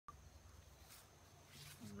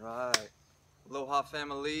Right. Aloha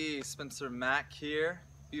family, Spencer-Mack here.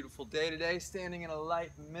 Beautiful day today, standing in a light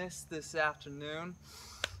mist this afternoon,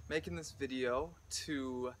 making this video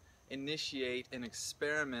to initiate an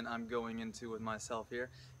experiment I'm going into with myself here.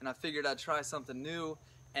 And I figured I'd try something new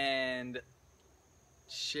and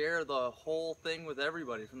share the whole thing with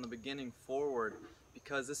everybody from the beginning forward,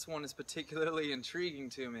 because this one is particularly intriguing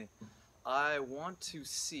to me. I want to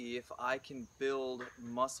see if I can build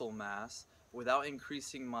muscle mass without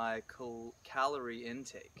increasing my calorie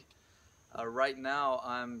intake. Right now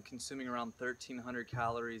I'm consuming around 1,300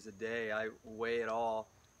 calories a day. I weigh it all.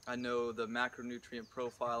 I know the macronutrient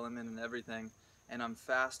profile I'm in and everything, and I'm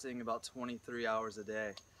fasting about 23 hours a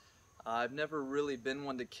day. I've never really been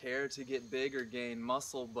one to care to get big or gain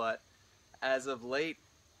muscle, but as of late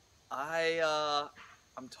I'm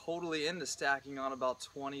totally into stacking on about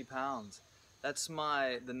 20 pounds. That's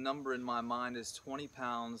the number in my mind is 20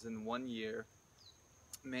 pounds in 1 year,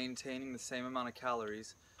 maintaining the same amount of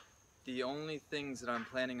calories. The only things that I'm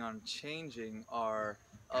planning on changing are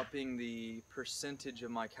upping the percentage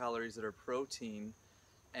of my calories that are protein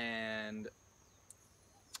and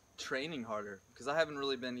training harder, because I haven't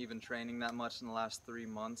really been even training that much in the last 3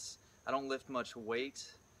 months. I don't lift much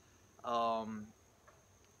weight. So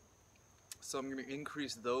I'm going to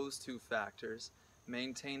increase those two factors,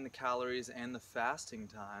 maintain the calories and the fasting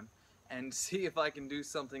time, and see if I can do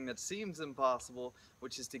something that seems impossible,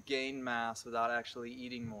 which is to gain mass without actually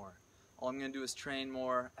eating more. All I'm going to do is train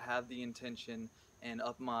more, have the intention, and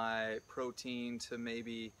up my protein to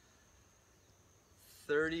maybe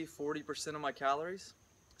 30–40% of my calories,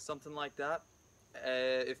 something like that.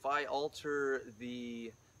 If I alter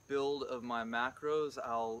the build of my macros,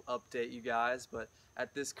 I'll update you guys, but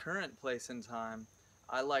at this current place in time,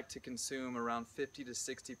 I like to consume around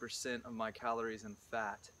 50–60% of my calories in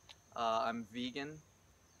fat. I'm vegan.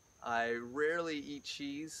 I rarely eat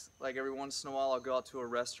cheese. Like every once in a while I'll go out to a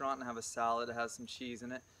restaurant and have a salad that has some cheese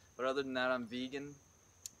in it, but other than that I'm vegan.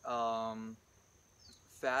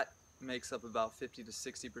 Fat makes up about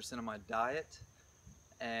 50–60% of my diet,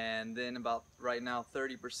 and then about right now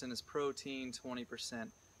 30% is protein,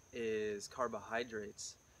 20% is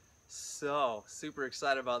carbohydrates. So super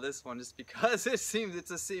excited about this one, just because it's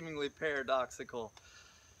a seemingly paradoxical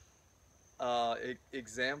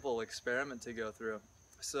experiment to go through.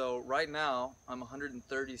 So right now I'm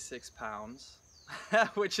 136 pounds,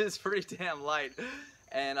 which is pretty damn light,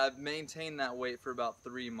 and I've maintained that weight for about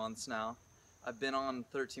 3 months now. I've been on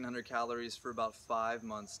 1,300 calories for about 5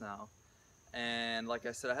 months now, and like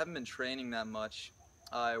I said, I haven't been training that much.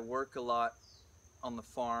 I work a lot on the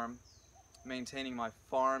farm, maintaining my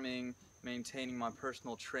farming, maintaining my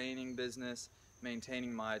personal training business,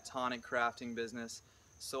 maintaining my tonic crafting business.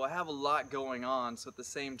 So I have a lot going on, so at the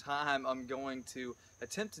same time I'm going to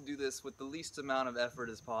attempt to do this with the least amount of effort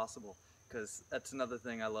as possible, because that's another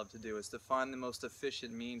thing I love to do, is to find the most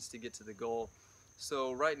efficient means to get to the goal.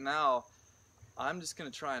 So right now I'm just going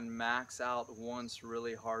to try and max out once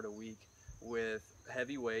really hard a week with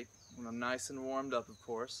heavy weight when I'm nice and warmed up, of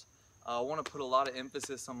course. I want to put a lot of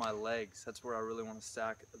emphasis on my legs. That's where I really want to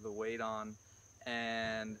stack the weight on.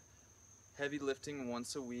 And heavy lifting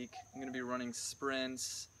once a week. I'm going to be running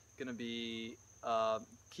sprints, going to be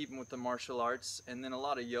keeping with the martial arts, and then a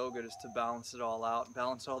lot of yoga just to balance it all out,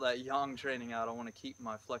 balance all that yang training out. I want to keep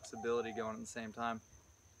my flexibility going at the same time.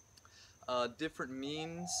 Different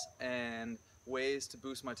means and ways to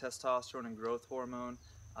boost my testosterone and growth hormone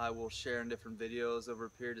I will share in different videos over a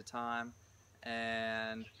period of time.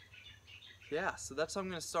 And yeah, so that's how I'm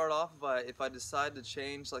going to start off. If I decide to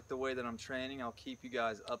change like the way that I'm training, I'll keep you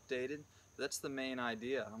guys updated. That's the main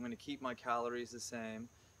idea. I'm going to keep my calories the same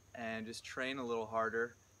and just train a little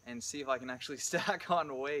harder and see if I can actually stack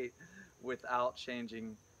on weight without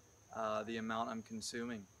changing the amount I'm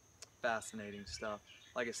consuming. Fascinating stuff.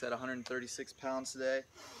 Like I said, 136 pounds today.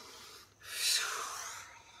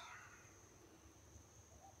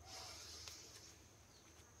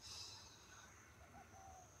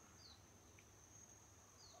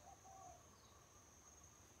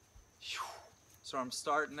 So I'm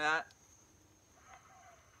starting at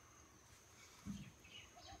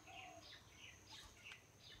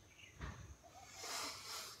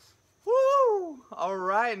woo!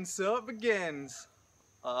 Alright, and so it begins.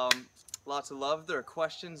 Lots of love. If there are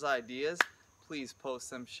questions, ideas, please post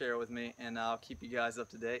them, share with me, and I'll keep you guys up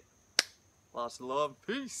to date. Lots of love.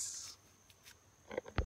 Peace.